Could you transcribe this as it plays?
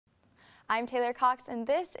I'm Taylor Cox, and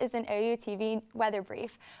this is an OU TV weather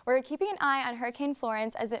brief. We're keeping an eye on Hurricane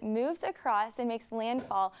Florence as it moves across and makes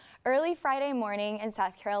landfall early Friday morning in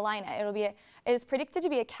South Carolina. It is predicted to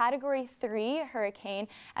be a Category 3 hurricane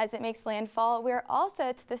as it makes landfall. We're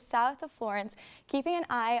also to the south of Florence, keeping an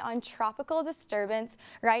eye on tropical disturbance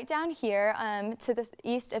right down here to the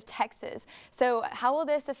east of Texas. So how will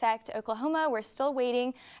this affect Oklahoma? We're still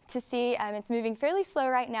waiting to see. It's moving fairly slow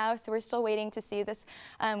right now, so we're still waiting to see. This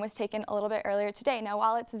was taken a little bit earlier today. Now,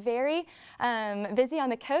 while it's very busy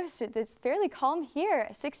on the coast, it's fairly calm here.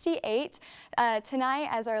 68 tonight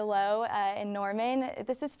as our low in Norman.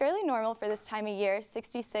 This is fairly normal for this time of year.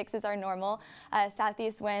 66 is our normal.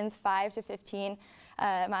 Southeast winds 5 to 15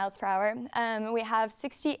 miles per hour. We have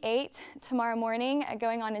 68 tomorrow morning,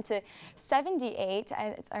 going on into 78.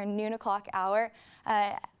 It's our noon o'clock hour.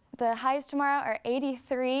 The highs tomorrow are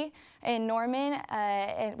 83 in Norman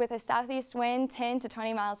with a southeast wind 10 to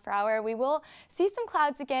 20 miles per hour. We will see some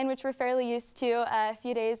clouds again, which we're fairly used to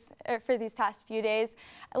for these past few days.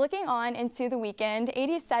 Looking on into the weekend,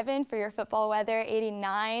 87 for your football weather,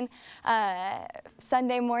 89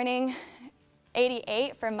 Sunday morning,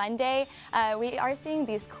 88 for Monday. We are seeing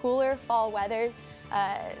these cooler fall weather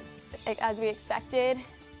as we expected.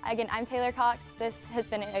 Again, I'm Taylor Cox. This has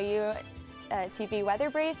been an OU TV weather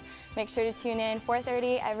brief. Make sure to tune in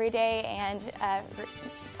 4:30 every day and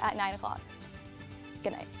at 9 o'clock.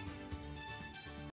 Good night.